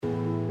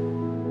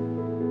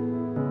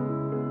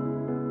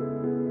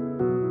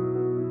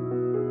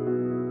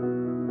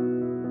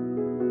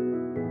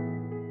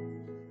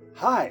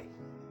Hi,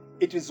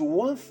 it is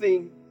one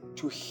thing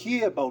to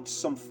hear about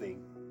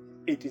something,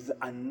 it is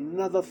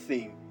another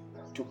thing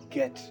to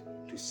get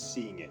to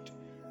seeing it.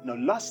 Now,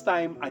 last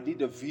time I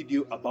did a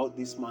video about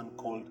this man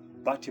called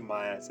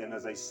Bartimaeus, and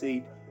as I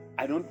said,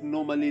 I don't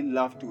normally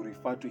love to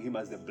refer to him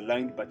as the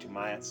blind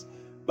Bartimaeus,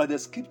 but the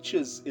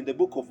scriptures in the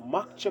book of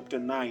Mark chapter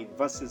 9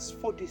 verses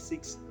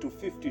 46 to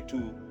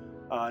 52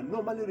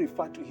 normally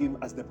refer to him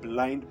as the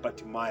blind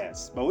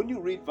Bartimaeus. But when you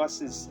read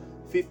verses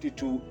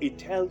 52, it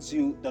tells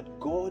you that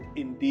God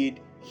indeed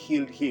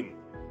healed him.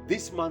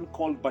 This man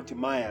called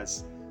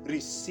Bartimaeus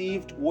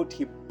received what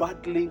he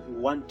badly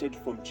wanted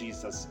from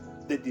Jesus,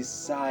 the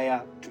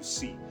desire to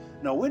see.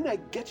 Now, when I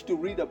get to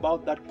read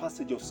about that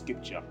passage of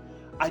scripture,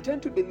 I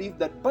tend to believe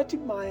that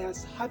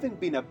Bartimaeus, having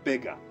been a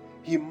beggar,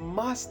 he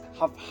must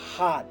have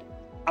heard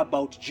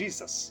about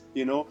Jesus.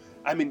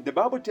 The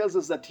Bible tells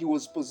us that he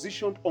was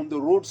positioned on the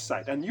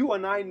roadside, and you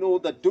and I know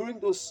that during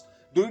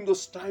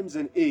those times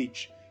and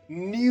age,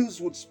 news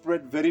would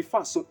spread very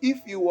fast. So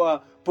if you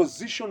are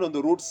positioned on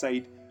the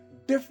roadside,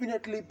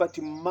 definitely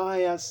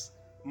Bartimaeus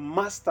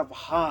must have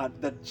heard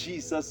that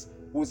Jesus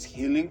was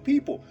healing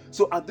people.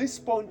 So at this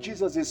point,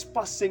 Jesus is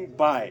passing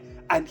by,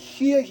 and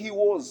here he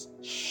was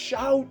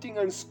shouting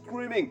and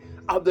screaming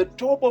at the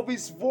top of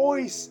his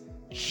voice,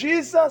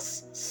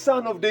 "Jesus,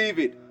 Son of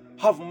David,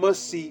 have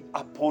mercy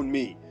upon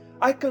me."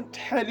 I can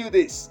tell you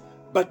this,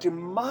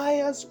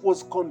 Bartimaeus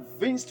was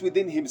convinced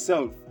within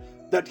himself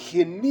that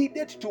he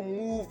needed to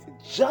move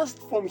just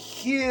from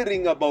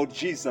hearing about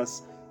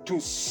Jesus to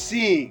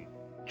seeing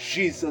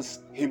Jesus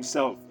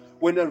himself.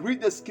 When I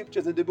read the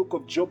scriptures in the book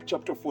of Job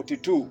chapter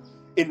 42,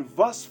 in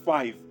verse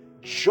 5,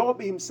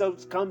 Job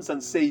himself comes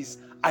and says,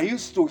 "I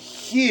used to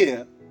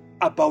hear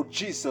about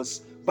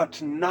Jesus, but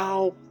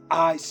now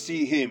I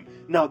see him."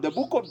 Now, the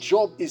book of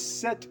Job is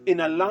set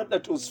in a land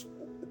that was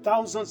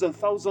thousands and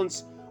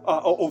thousands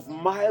of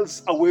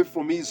miles away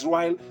from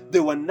Israel.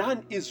 There were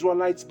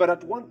non-Israelites, but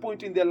at one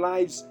point in their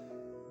lives,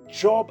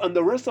 Job and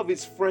the rest of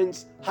his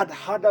friends had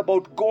heard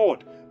about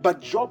God. But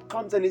Job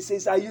comes and he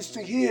says, "I used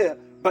to hear,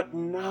 but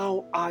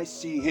now I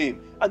see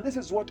him." And this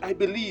is what I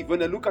believe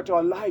when I look at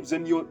our lives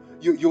and your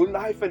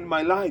life and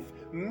my life.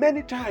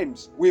 Many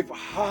times we've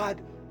heard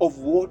of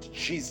what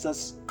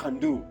Jesus can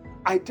do.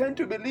 I tend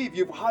to believe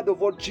you've heard of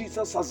what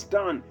Jesus has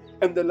done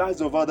in the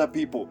lives of other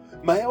people.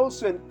 May I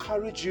also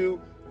encourage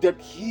you that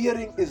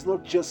hearing is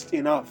not just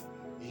enough.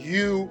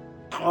 You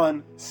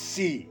can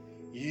see,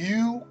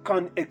 you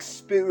can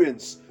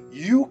experience,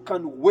 you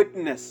can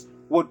witness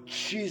what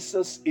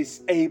Jesus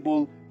is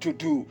able to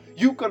do.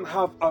 You can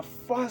have a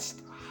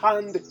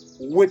first-hand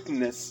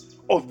witness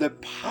of the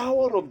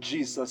power of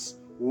Jesus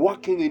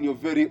working in your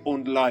very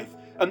own life.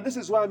 And this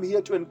is why I'm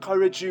here to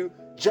encourage you,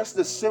 just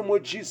the same way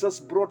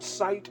Jesus brought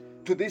sight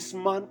to this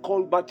man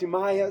called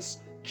Bartimaeus,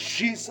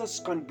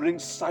 Jesus can bring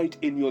sight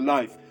in your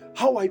life.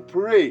 How I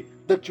pray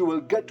that you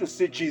will get to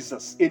see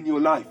Jesus in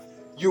your life.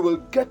 You will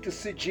get to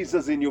see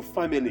Jesus in your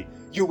family.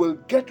 You will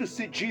get to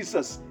see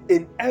Jesus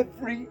in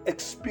every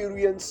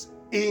experience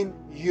in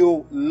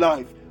your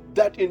life.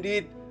 That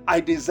indeed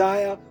I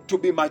desire to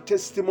be my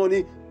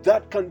testimony.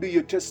 That can be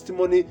your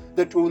testimony,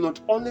 that we will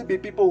not only be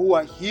people who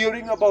are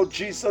hearing about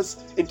Jesus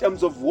in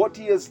terms of what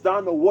he has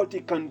done or what he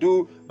can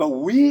do, but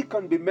we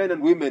can be men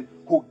and women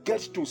who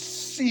get to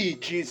see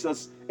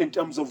Jesus in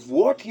terms of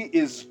what he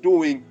is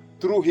doing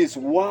through his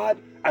word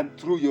and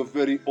through your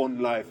very own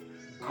life.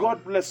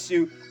 God bless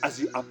you as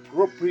you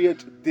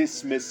appropriate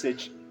this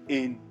message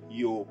in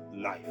your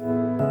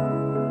life.